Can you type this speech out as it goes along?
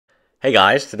Hey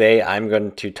guys, today I'm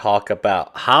going to talk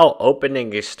about how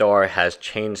opening a store has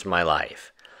changed my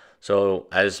life. So,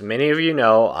 as many of you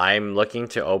know, I'm looking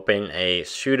to open a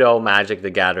pseudo Magic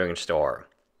the Gathering store.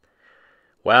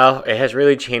 Well, it has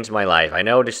really changed my life. I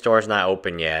know the store is not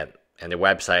open yet, and the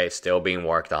website is still being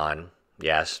worked on.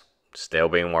 Yes, still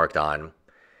being worked on.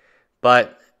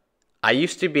 But I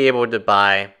used to be able to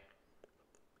buy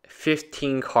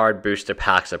 15 card booster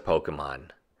packs of Pokemon.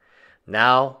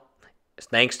 Now,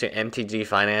 thanks to MTG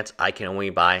Finance, I can only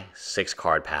buy 6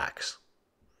 card packs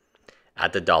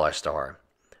at the dollar store.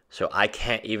 So I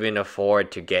can't even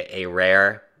afford to get a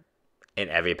rare in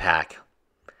every pack.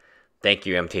 Thank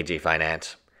you, MTG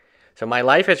Finance. So my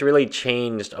life has really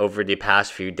changed over the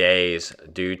past few days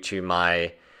due to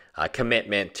my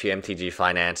commitment to MTG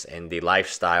Finance and the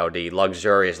lifestyle, the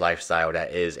luxurious lifestyle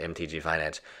that is MTG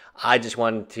Finance. I just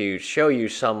wanted to show you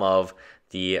some of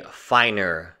the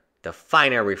finer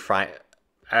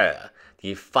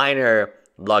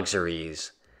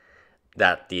luxuries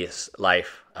that this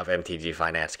life of MTG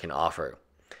Finance can offer.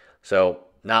 So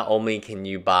not only can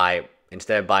you buy,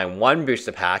 instead of buying one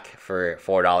booster pack for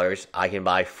 $4, I can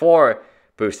buy 4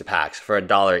 booster packs for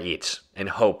 $1 each and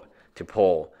hope to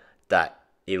pull that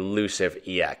elusive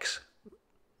EX.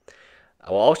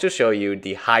 I will also show you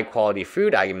the high quality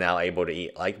food I am now able to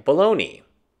eat, like bologna.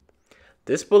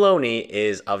 This bologna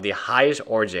is of the highest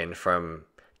origin from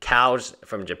cows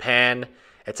from Japan.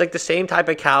 It's like the same type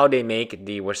of cow they make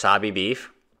the wasabi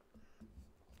beef,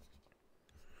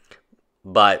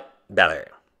 but better.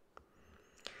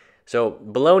 So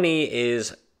bologna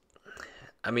is,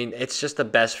 it's just the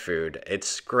best food.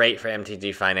 It's great for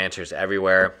MTG financiers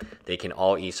everywhere. They can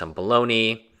all eat some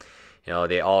bologna.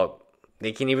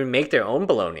 They can even make their own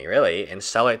bologna, really, and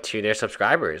sell it to their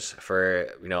subscribers for,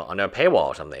 on a paywall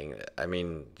or something. I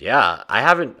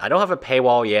don't have a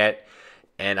paywall yet,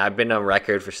 and I've been on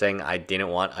record for saying I didn't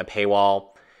want a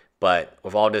paywall, but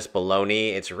with all this bologna,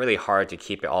 it's really hard to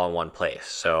keep it all in one place.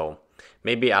 So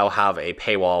maybe I'll have a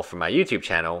paywall for my YouTube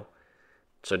channel,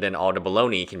 so then all the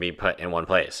bologna can be put in one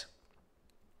place.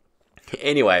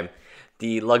 Anyway,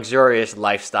 the luxurious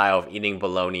lifestyle of eating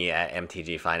bologna at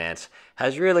MTG Finance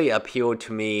has really appealed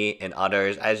to me and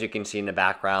others. As you can see in the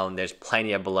background, there's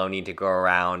plenty of bologna to go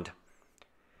around.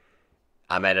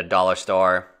 I'm at a dollar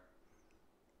store.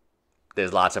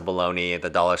 There's lots of bologna at the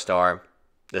dollar store.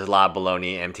 There's a lot of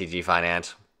bologna at MTG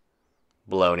Finance.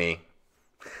 Bologna.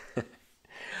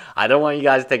 I don't want you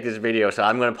guys to take this video, so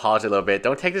I'm going to pause a little bit.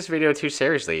 Don't take this video too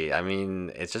seriously.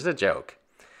 It's just a joke.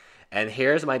 And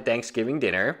here's my Thanksgiving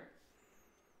dinner.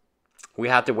 We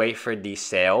have to wait for the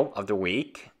sale of the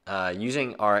week.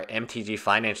 Using our MTG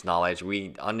Finance knowledge,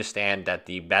 we understand that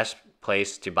the best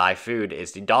place to buy food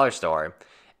is the dollar store.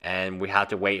 And we have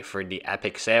to wait for the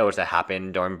epic sales that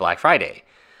happen during Black Friday.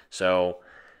 So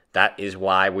that is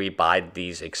why we buy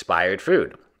these expired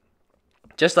food.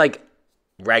 Just like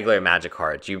regular Magic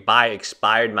cards, you buy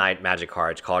expired Magic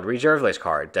cards called reserve list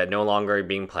cards that no longer are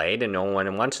being played and no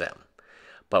one wants them.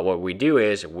 But what we do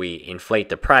is we inflate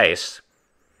the price.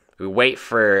 We wait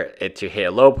for it to hit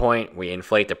a low point. We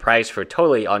inflate the price for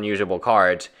totally unusable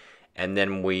cards, and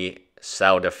then we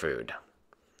sell the food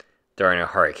during a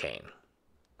hurricane.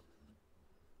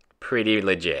 Pretty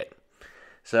legit.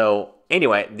 So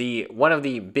anyway, one of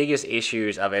the biggest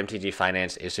issues of MTG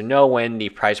Finance is to know when the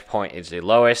price point is the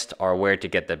lowest or where to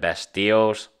get the best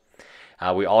deals.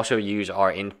 We also use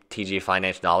our MTG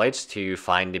Finance knowledge to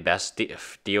find the best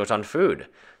deals on food.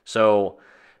 So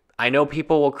I know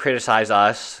people will criticize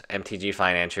us, MTG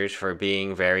financiers, for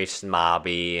being very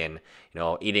snobby and,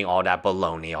 eating all that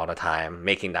bologna all the time,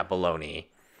 making that bologna.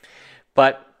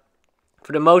 But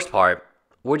for the most part,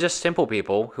 we're just simple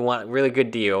people who want really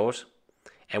good deals,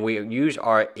 and we use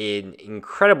our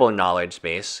incredible knowledge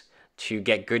base to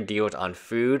get good deals on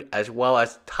food as well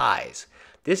as ties.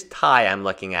 This tie I'm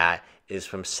looking at is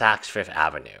from Saks Fifth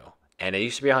Avenue, and it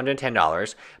used to be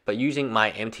 $110, but using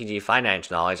my MTG Finance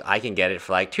knowledge, I can get it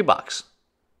for like $2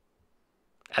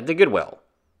 at the Goodwill.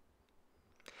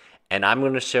 And I'm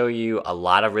going to show you a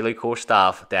lot of really cool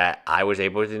stuff that I was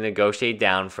able to negotiate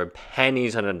down for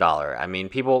pennies on a dollar.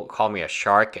 People call me a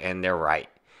shark, and they're right.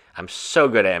 I'm so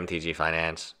good at MTG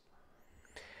Finance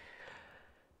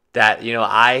that,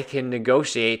 I can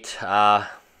negotiate. I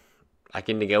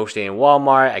can negotiate in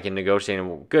Walmart. I can negotiate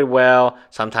in Goodwill.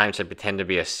 Sometimes I pretend to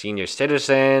be a senior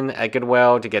citizen at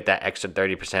Goodwill to get that extra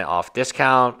 30% off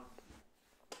discount.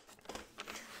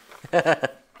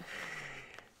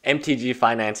 MTG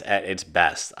Finance at its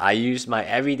best. I use my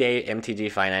everyday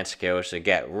MTG Finance skills to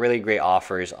get really great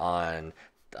offers on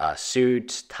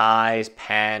suits, ties,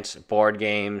 pants, board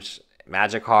games,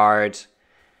 Magic cards.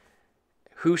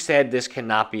 who said this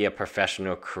cannot be a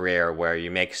professional career where you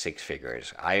make six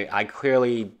figures? I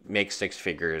clearly make six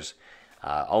figures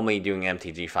only doing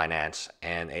MTG finance,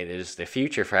 and it is the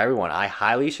future for everyone. I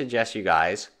highly suggest you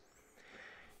guys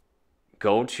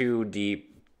go to the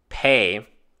pay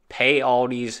all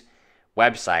these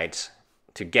websites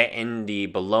to get in the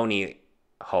baloney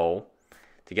hole,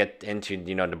 to get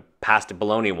into, past the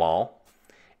baloney wall,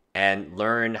 and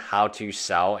learn how to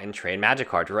sell and trade Magic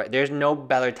cards. Right? There's no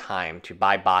better time to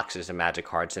buy boxes of Magic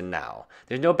cards than now.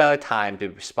 There's no better time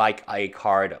to spike a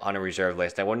card on a reserve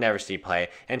list that will never see play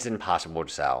and it's impossible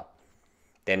to sell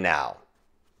than now.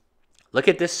 Look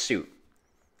at this suit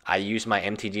I used my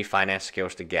MTG finance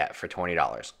skills to get for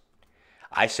 $20.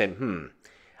 I said,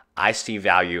 I see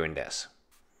value in this.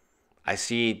 I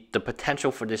see the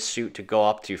potential for this suit to go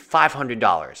up to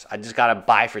 $500. I just got to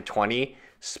buy for $20,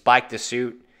 spike the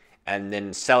suit, and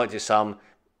then sell it to some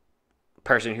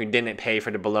person who didn't pay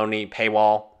for the baloney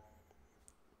paywall,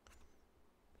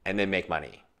 and then make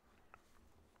money.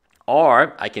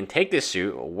 Or I can take this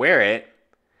suit, wear it,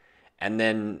 and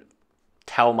then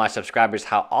tell my subscribers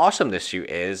how awesome this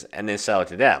suit is, and then sell it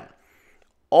to them.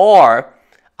 Or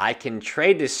I can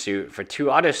trade this suit for two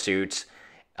other suits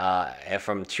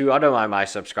from two other of my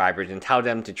subscribers and tell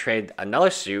them to trade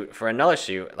another suit for another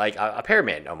suit, like a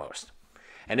pyramid almost.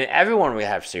 And then everyone would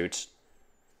have suits.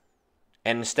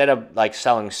 And instead of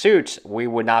selling suits, we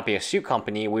would not be a suit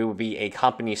company. We would be a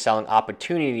company selling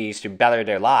opportunities to better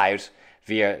their lives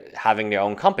via having their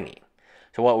own company.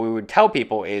 So what we would tell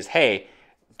people is, hey,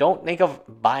 don't think of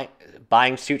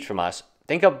buying suits from us.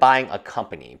 Think of buying a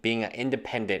company, being an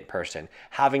independent person,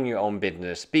 having your own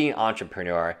business, being an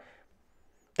entrepreneur.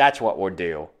 That's what we'll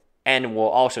do. And we'll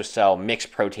also sell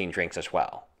mixed protein drinks as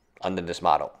well under this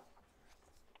model.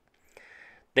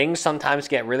 Things sometimes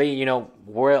get really,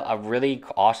 we're a really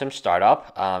awesome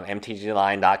startup,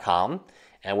 mtgline.com,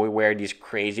 and we wear these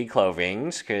crazy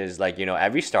clothings because,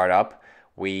 every startup,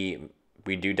 we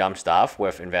do dumb stuff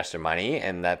with investor money,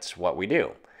 and that's what we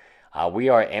do. We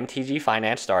are MTG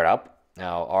Finance startup.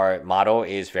 Now, our model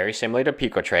is very similar to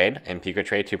PicoTrade and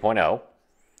PicoTrade 2.0,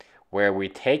 where we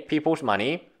take people's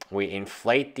money, we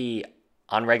inflate the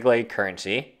unregulated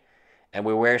currency, and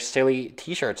we wear silly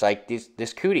t-shirts like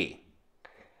this cootie.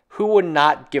 Who would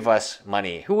not give us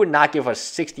money? Who would not give us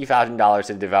 $60,000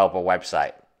 to develop a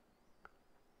website?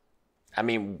 I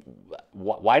mean,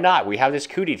 why not? We have this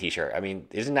cootie t-shirt. I mean,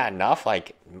 isn't that enough?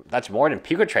 That's more than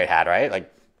PicoTrade had, right?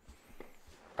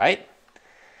 Right?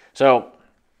 So,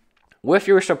 with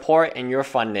your support and your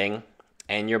funding,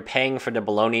 and you're paying for the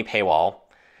baloney paywall,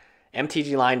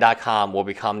 mtgline.com will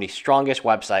become the strongest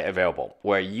website available,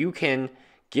 where you can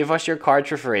give us your card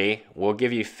for free. We'll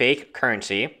give you fake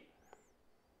currency.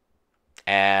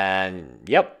 And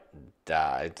yep,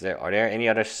 are there any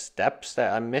other steps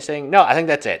that I'm missing? No, I think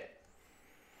that's it.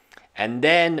 And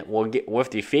then we'll get with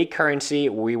the fake currency,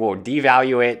 we will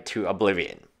devalue it to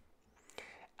oblivion.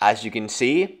 As you can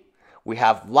see, we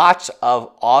have lots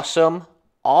of awesome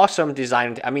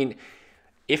design. I mean,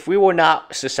 if we were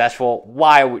not successful,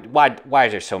 why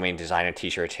is there so many designer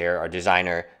t-shirts here or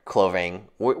designer clothing?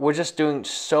 We're just doing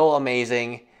so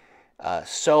amazing,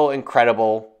 so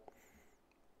incredible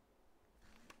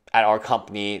at our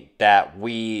company that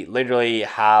we literally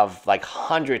have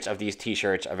hundreds of these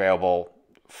t-shirts available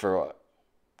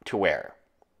to wear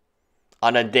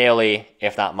on a daily,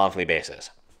 if not monthly basis.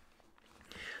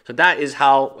 So that is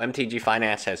how MTG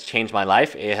Finance has changed my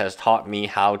life. It has taught me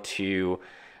how to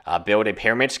build a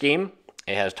pyramid scheme.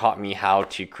 It has taught me how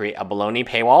to create a baloney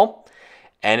paywall.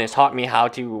 And it's taught me how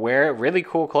to wear really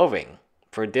cool clothing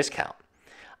for a discount.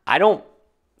 I don't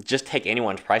just take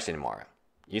anyone's price anymore.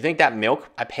 You think that milk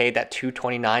I paid that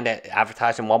 $2.29 that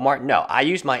advertised in Walmart? No, I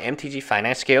used my MTG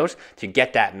finance skills to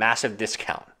get that massive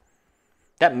discount.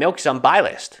 That milk's on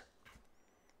buylist.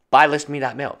 Buylist me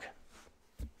that milk.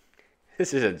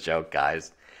 This is a joke,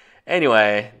 guys.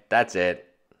 Anyway, that's it.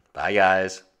 Bye,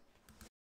 guys.